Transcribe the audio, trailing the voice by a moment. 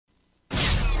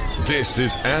This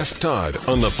is Ask Todd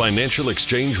on the Financial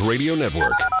Exchange Radio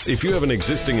Network. If you have an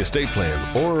existing estate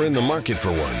plan or are in the market for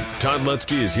one, Todd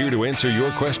Lutsky is here to answer your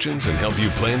questions and help you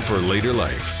plan for later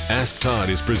life. Ask Todd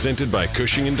is presented by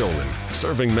Cushing & Dolan,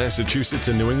 serving Massachusetts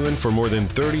and New England for more than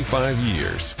 35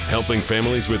 years, helping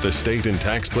families with estate and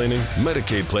tax planning,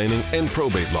 Medicaid planning, and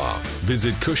probate law.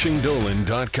 Visit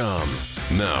CushingDolan.com.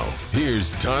 Now,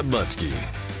 here's Todd Lutsky.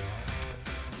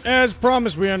 As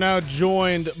promised, we are now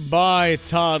joined by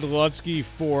Todd Lutsky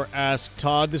for Ask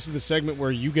Todd. This is the segment where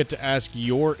you get to ask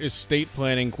your estate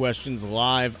planning questions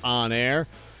live on air.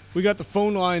 We got the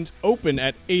phone lines open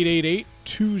at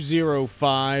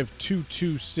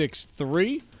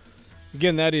 888-205-2263.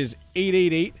 Again, that is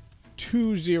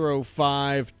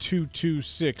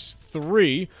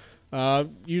 888-205-2263.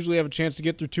 Usually have a chance to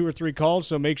get through 2 or 3 calls,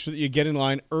 so make sure that you get in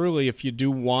line early if you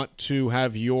do want to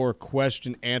have your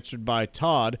question answered by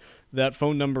Todd. That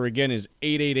phone number again is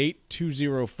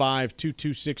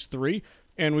 888-205-2263,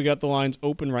 and we got the lines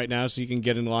open right now so you can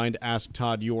get in line to ask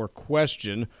Todd your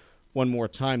question. One more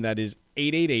time, that is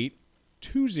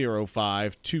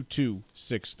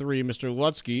 888-205-2263. Mr.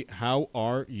 Lutsky, how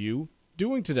are you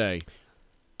doing today?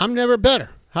 I'm never better.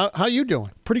 How you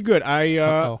doing? Pretty good.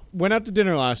 I went out to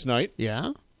dinner last night.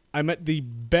 Yeah? I met the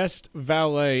best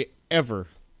valet ever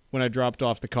when I dropped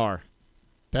off the car.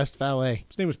 Best valet.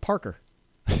 His name was Parker.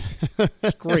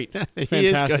 It's great. Fantastic. He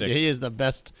is good. He is the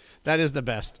best. That is the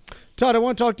best. Todd, I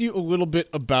want to talk to you a little bit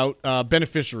about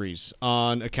beneficiaries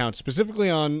on accounts, specifically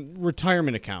on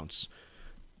retirement accounts.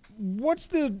 What's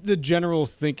the general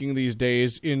thinking these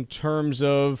days in terms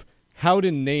of how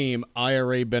to name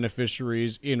IRA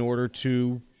beneficiaries in order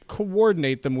to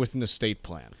coordinate them with an estate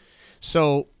plan?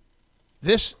 So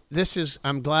this is,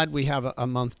 I'm glad we have a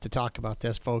month to talk about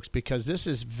this, folks, because this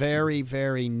is very,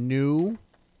 very new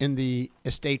in the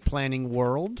estate planning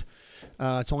world.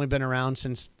 It's only been around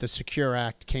since the Secure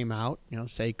Act came out,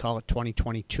 say call it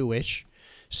 2022-ish.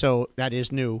 So that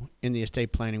is new in the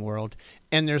estate planning world.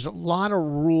 And there's a lot of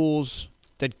rules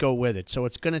that go with it. So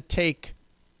it's going to take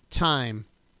time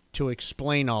to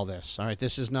explain all this. All right,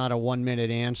 this is not a 1-minute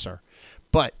answer.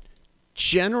 But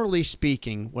generally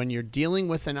speaking, when you're dealing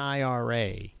with an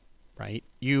IRA, right,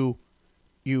 you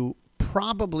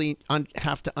probably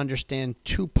have to understand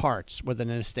 2 parts with an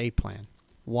estate plan.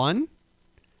 One,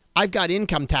 I've got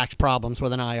income tax problems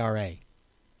with an IRA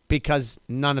because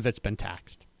none of it's been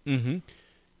taxed. Mm-hmm.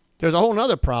 There's a whole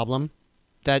other problem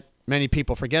that many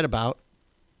people forget about,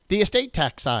 the estate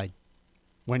tax side.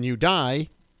 When you die,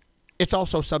 it's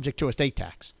also subject to estate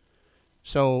tax.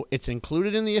 So it's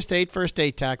included in the estate for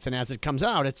estate tax, and as it comes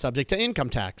out, it's subject to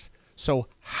income tax. So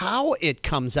how it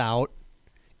comes out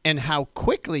and how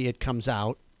quickly it comes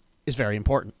out is very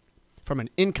important from an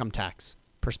income tax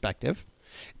perspective.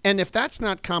 And if that's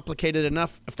not complicated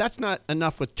enough, if that's not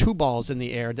enough with 2 balls in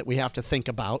the air that we have to think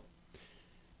about,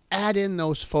 add in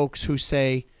those folks who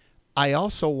say, I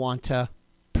also want to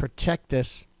protect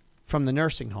this from the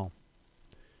nursing home,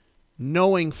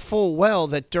 knowing full well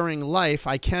that during life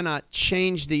I cannot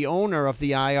change the owner of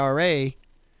the IRA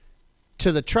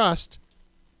to the trust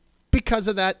because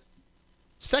of that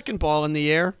second ball in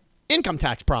the air, income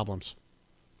tax problems.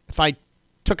 If I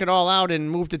took it all out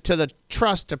and moved it to the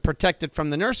trust to protect it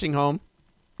from the nursing home,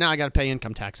 now I got to pay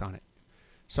income tax on it.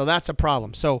 So that's a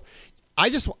problem. So I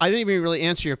didn't even really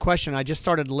answer your question. I just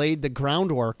laid the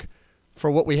groundwork for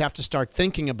what we have to start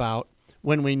thinking about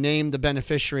when we name the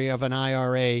beneficiary of an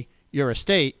IRA your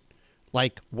estate.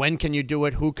 Like, when can you do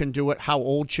it? Who can do it? How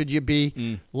old should you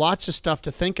be? Lots of stuff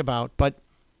to think about. But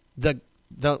the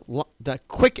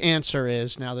quick answer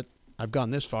is, now that I've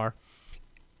gone this far,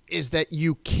 is that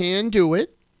you can do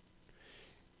it.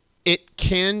 It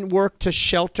can work to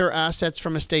shelter assets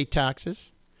from estate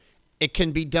taxes. It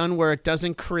can be done where it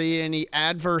doesn't create any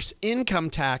adverse income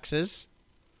taxes.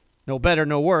 No better,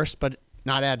 no worse, but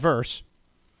not adverse.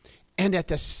 And at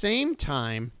the same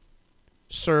time,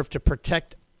 serve to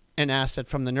protect an asset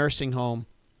from the nursing home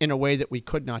in a way that we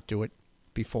could not do it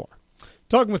before.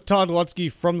 Talking with Todd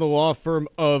Lutsky from the law firm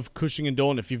of Cushing &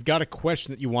 Dolan. If you've got a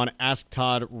question that you want to ask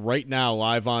Todd right now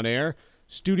live on air,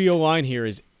 studio line here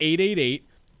is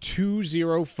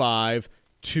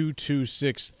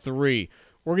 888-205-2263.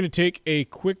 We're going to take a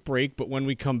quick break, but when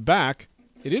we come back,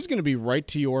 it is going to be right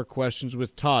to your questions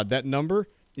with Todd. That number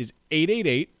is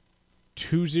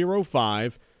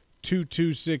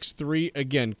 888-205-2263.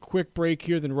 Again, quick break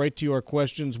here, then right to your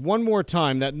questions. One more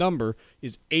time, that number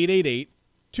is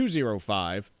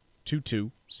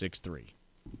 888-205-2263.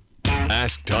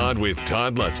 Ask Todd with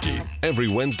Todd Lutsky every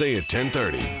Wednesday at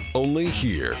 10:30, only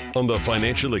here on the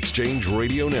Financial Exchange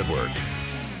Radio Network.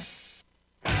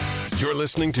 You're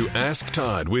listening to Ask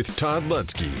Todd with Todd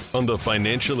Lutsky on the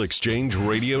Financial Exchange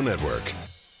Radio Network.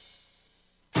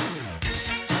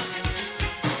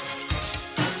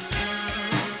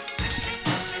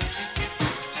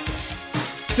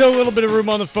 Still a little bit of room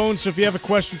on the phone, so if you have a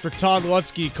question for Todd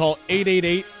Lutsky, call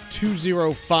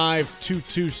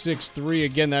 888-205-2263.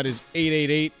 Again, that is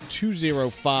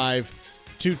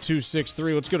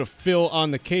 888-205-2263. Let's go to Phil on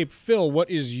the Cape. Phil,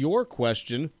 what is your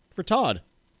question for Todd?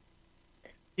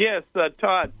 Yes,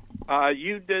 Todd,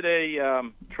 you did a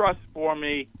trust for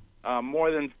me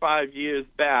more than 5 years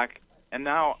back, and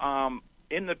now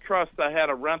in the trust I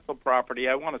had a rental property.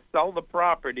 I want to sell the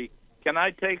property. Can I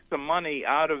take some money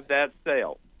out of that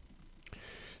sale?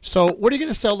 So what are you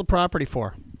going to sell the property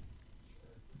for?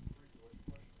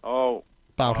 Oh.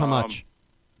 About how much?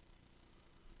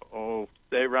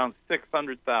 Say around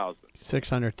 $600,000.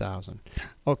 $600,000.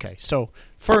 Okay, so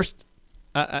first,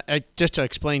 just to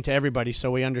explain to everybody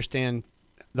so we understand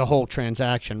the whole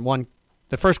transaction. One,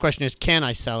 the first question is, can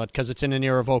I sell it? Because it's in an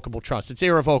irrevocable trust. It's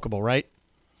irrevocable, right?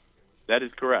 That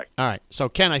is correct. All right, so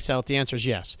can I sell it? The answer is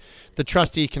yes. The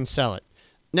trustee can sell it.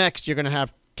 Next, you're going to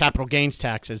have capital gains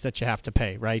taxes that you have to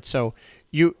pay, right? So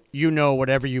you know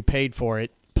whatever you paid for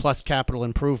it, plus capital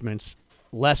improvements,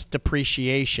 less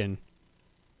depreciation,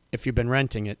 if you've been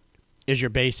renting it, is your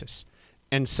basis.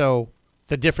 And so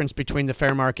the difference between the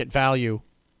fair market value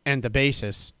and the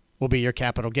basis will be your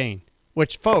capital gain,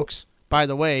 which, folks, by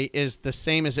the way, is the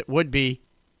same as it would be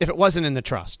if it wasn't in the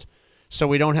trust. So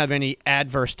we don't have any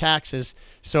adverse taxes,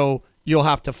 so you'll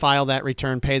have to file that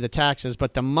return, pay the taxes,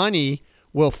 but the money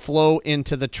will flow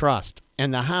into the trust,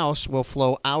 and the house will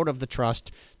flow out of the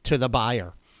trust to the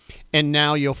buyer. And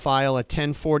now you'll file a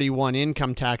 1041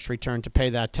 income tax return to pay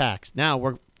that tax.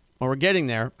 Now, we're getting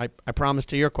there, I promise,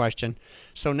 to your question.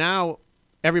 So now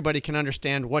everybody can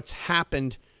understand what's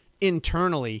happened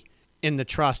internally in the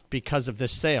trust because of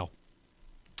this sale.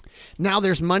 Now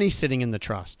there's money sitting in the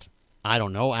trust. I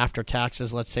don't know, after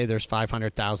taxes, let's say there's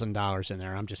 $500,000 in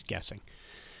there. I'm just guessing.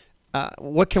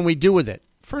 What can we do with it?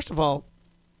 First of all,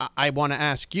 I want to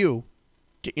ask you,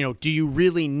 do you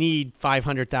really need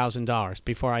 $500,000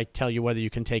 before I tell you whether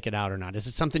you can take it out or not? Is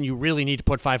it something you really need to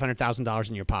put $500,000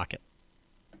 in your pocket?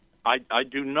 I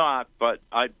do not, but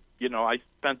I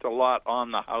spent a lot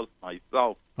on the house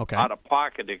myself, out of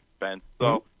pocket expense.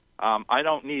 So I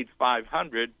don't need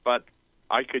 $500,000, but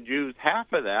I could use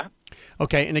half of that.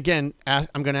 Okay, and again,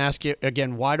 I'm going to ask you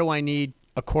again, why do I need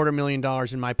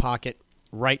 $250,000 in my pocket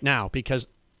right now? Because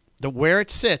where it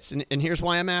sits, and here's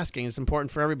why I'm asking, it's important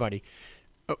for everybody,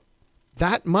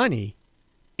 that money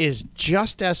is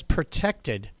just as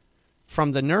protected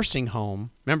from the nursing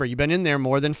home. Remember, you've been in there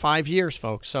more than 5 years,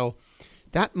 folks, so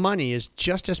that money is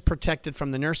just as protected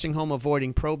from the nursing home,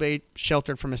 avoiding probate,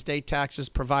 sheltered from estate taxes,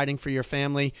 providing for your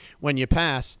family when you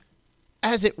pass,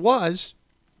 as it was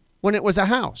when it was a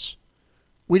house.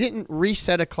 We didn't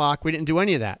reset a clock. We didn't do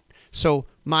any of that. So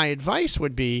my advice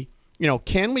would be,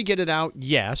 can we get it out?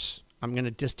 Yes. I'm going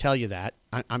to just tell you that.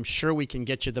 I'm sure we can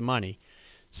get you the money.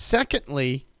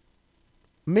 Secondly,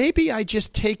 maybe I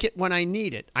just take it when I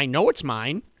need it. I know it's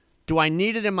mine. Do I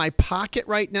need it in my pocket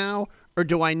right now, or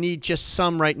do I need just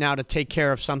some right now to take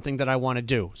care of something that I want to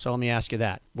do? So let me ask you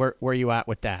that. Where are you at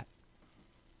with that?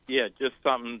 Yeah, just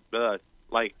something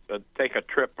like take a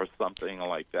trip or something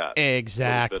like that.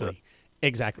 Exactly.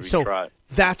 Exactly. So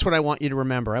that's what I want you to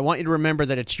remember. I want you to remember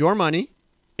that it's your money.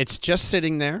 It's just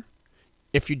sitting there.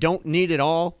 If you don't need it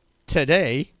all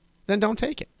today, then don't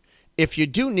take it. If you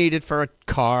do need it for a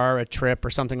car, a trip, or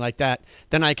something like that,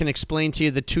 then I can explain to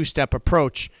you the two-step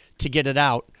approach to get it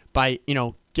out by,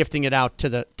 gifting it out to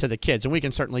the kids. And we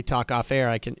can certainly talk off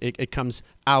air. It comes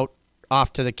out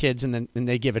off to the kids, and then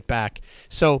they give it back.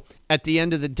 So at the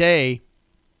end of the day,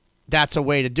 that's a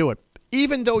way to do it.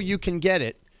 Even though you can get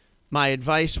it, my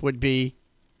advice would be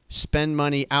spend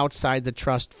money outside the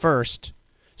trust first,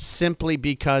 simply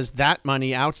because that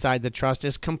money outside the trust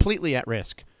is completely at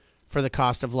risk for the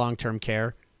cost of long-term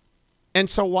care. And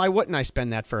so why wouldn't I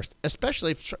spend that first,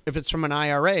 especially if it's from an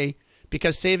IRA,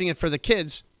 because saving it for the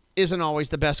kids isn't always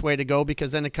the best way to go,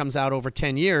 because then it comes out over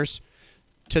 10 years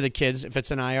to the kids if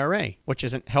it's an IRA, which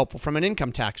isn't helpful from an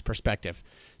income tax perspective.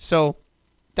 So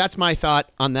that's my thought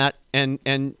on that,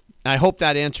 and I hope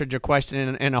that answered your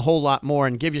question and a whole lot more,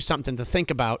 and give you something to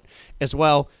think about as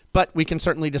well. But we can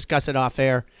certainly discuss it off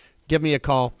air. Give me a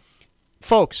call.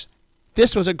 Folks,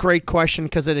 this was a great question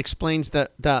because it explains the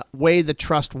way the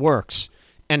trust works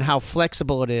and how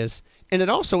flexible it is. And it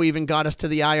also even got us to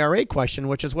the IRA question,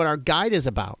 which is what our guide is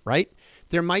about, right?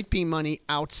 There might be money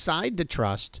outside the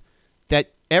trust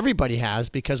that everybody has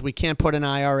because we can't put an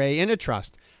IRA in a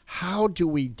trust. how do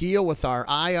we deal with our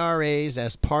IRAs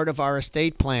as part of our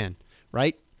estate plan,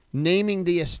 right? Naming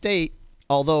the estate,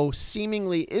 although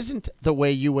seemingly isn't the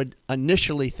way you would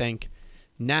initially think,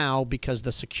 now because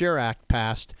the Secure Act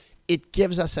passed, it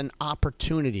gives us an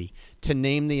opportunity to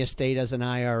name the estate as an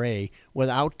IRA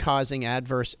without causing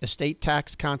adverse estate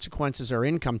tax consequences or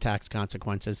income tax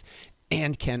consequences,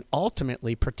 and can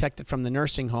ultimately protect it from the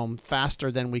nursing home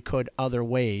faster than we could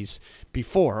otherwise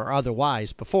before.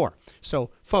 So,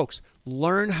 folks,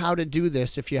 learn how to do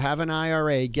this. If you have an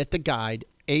IRA, get the guide,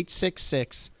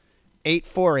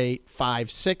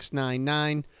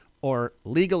 866-848-5699 or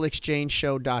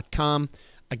legalexchangeshow.com.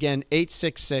 Again,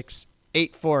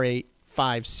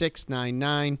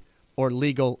 866-848-5699 or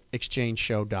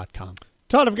legalexchangeshow.com.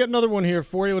 Todd, I've got another one here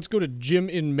for you. Let's go to Jim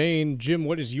in Maine. Jim,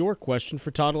 what is your question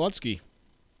for Todd Lutsky?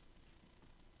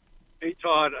 Hey,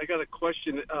 Todd, I got a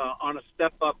question on a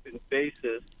step-up in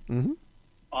basis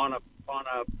on a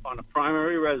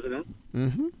primary residence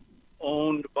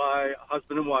owned by a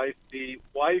husband and wife. The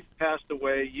wife passed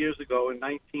away years ago in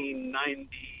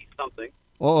 1990-something.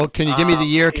 Oh, can you give me the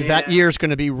year? Because that year is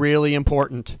going to be really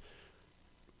important.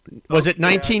 Was it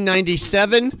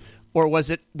 1997? Or was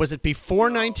it before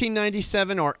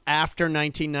 1997 or after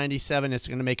 1997? It's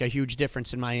going to make a huge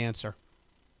difference in my answer.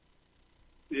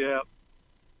 Yeah.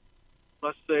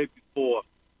 Let's say before.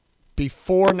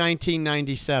 Before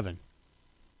 1997.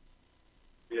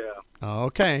 Yeah.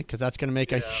 Okay, because that's going to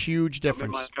make a huge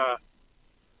difference. I'm in my car.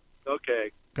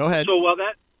 Okay. Go ahead. So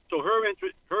her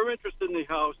interest in the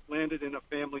house landed in a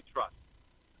family trust.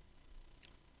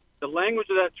 The language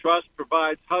of that trust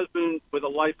provides husband with a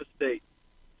life estate.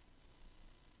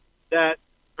 That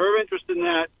her interest in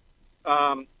that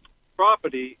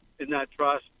property in that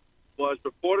trust was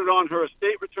reported on her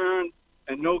estate return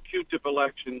and no Q-tip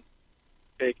election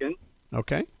taken.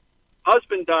 Okay.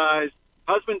 Husband dies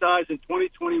in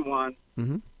 2021,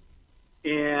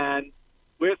 and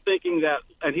we're thinking that,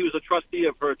 and he was a trustee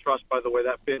of her trust, by the way,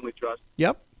 that family trust.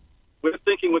 Yep. We're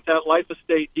thinking with that life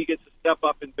estate, he gets a step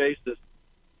up in basis.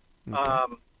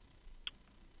 Okay.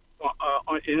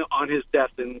 On his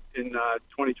death in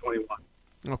 2021.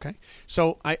 Okay,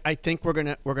 so I think we're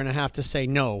gonna have to say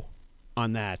no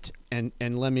on that, and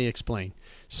let me explain.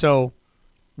 So,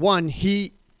 one,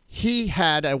 he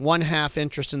had a 1/2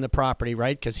 interest in the property,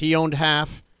 right? Because he owned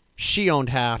half, she owned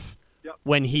half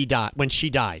when she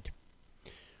died.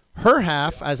 Her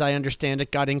half, as I understand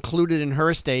it, got included in her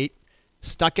estate,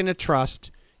 stuck in a trust.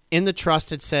 In the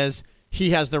trust, it says he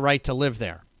has the right to live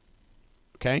there.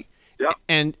 Okay. Yeah.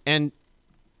 And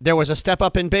there was a step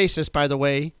up in basis, by the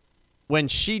way, when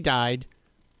she died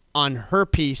on her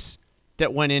piece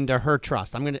that went into her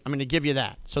trust. I'm gonna give you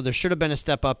that. So there should have been a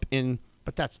step up in,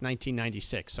 but that's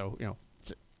 1996. So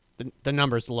the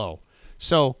number's low.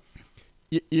 So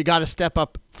you got to step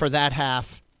up for that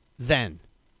half then.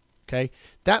 Okay.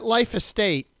 That life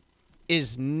estate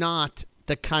is not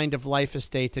the kind of life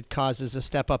estate that causes a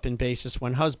step up in basis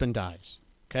when husband dies.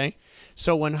 Okay.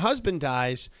 So when husband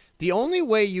dies, the only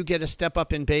way you get a step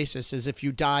up in basis is if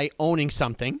you die owning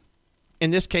something.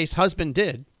 In this case, husband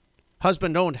did.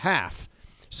 Husband owned half.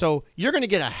 So you're going to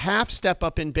get a half step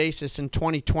up in basis in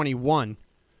 2021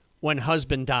 when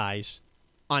husband dies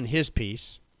on his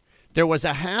piece. There was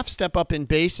a half step up in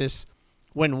basis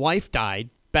when wife died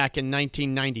back in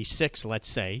 1996, let's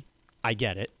say. I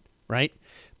get it, right?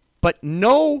 But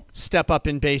no step up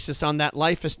in basis on that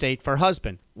life estate for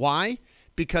husband. Why?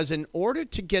 Because in order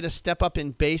to get a step up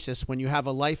in basis when you have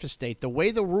a life estate, the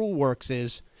way the rule works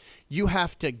is you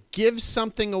have to give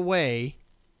something away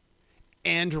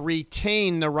and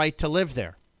retain the right to live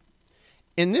there.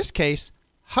 In this case,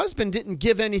 husband didn't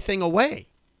give anything away,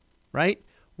 right?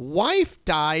 Wife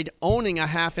died owning a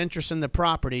half interest in the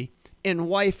property, and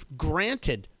wife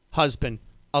granted husband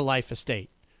a life estate.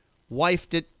 Wife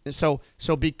did so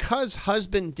because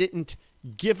husband didn't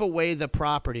give away the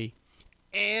property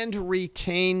and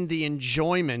retain the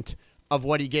enjoyment of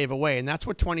what he gave away. And that's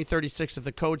what 2036 of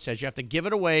the code says. You have to give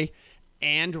it away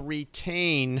and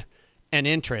retain an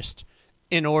interest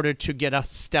in order to get a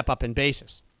step up in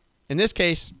basis. In this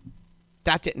case,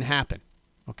 that didn't happen.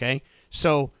 Okay?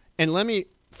 So, and let me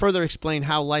further explain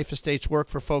how life estates work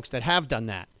for folks that have done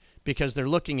that, because they're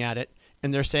looking at it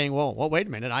and they're saying, well, wait a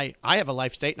minute. I have a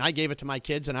life estate and I gave it to my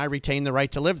kids and I retain the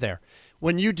right to live there.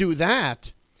 When you do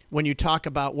that, when you talk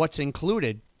about what's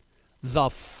included, the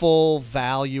full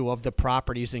value of the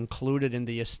property is included in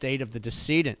the estate of the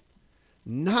decedent,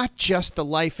 not just the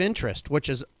life interest, which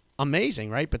is amazing,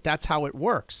 right? But that's how it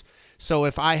works. So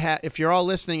if you're all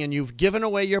listening and you've given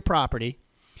away your property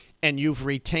and you've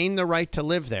retained the right to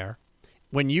live there,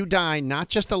 When you die, not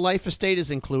just the life estate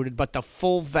is included, but the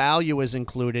full value is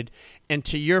included. And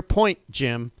to your point,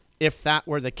 Jim, if that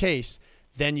were the case,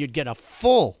 then you'd get a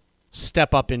full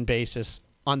step up in basis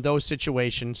on those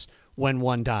situations when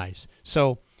one dies.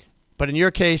 So, but in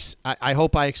your case, I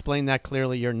hope I explained that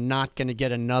clearly. You're not going to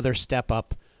get another step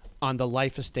up on the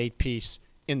life estate piece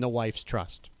in the wife's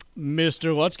trust.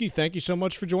 Mr. Lutsky, thank you so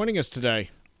much for joining us today.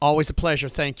 Always a pleasure.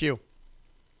 Thank you.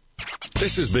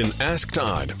 This has been Ask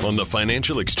Todd on the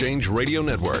Financial Exchange Radio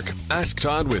Network. Ask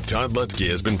Todd with Todd Lutsky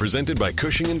has been presented by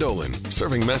Cushing & Dolan,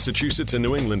 serving Massachusetts and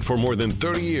New England for more than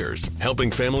 30 years, helping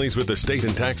families with estate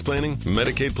and tax planning,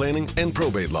 Medicaid planning, and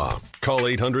probate law. Call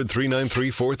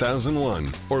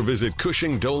 800-393-4001 or visit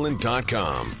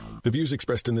CushingDolan.com. The views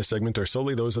expressed in this segment are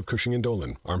solely those of Cushing &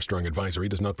 Dolan. Armstrong Advisory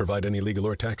does not provide any legal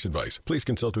or tax advice. Please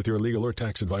consult with your legal or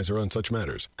tax advisor on such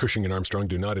matters. Cushing & Armstrong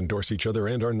do not endorse each other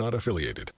and are not affiliated.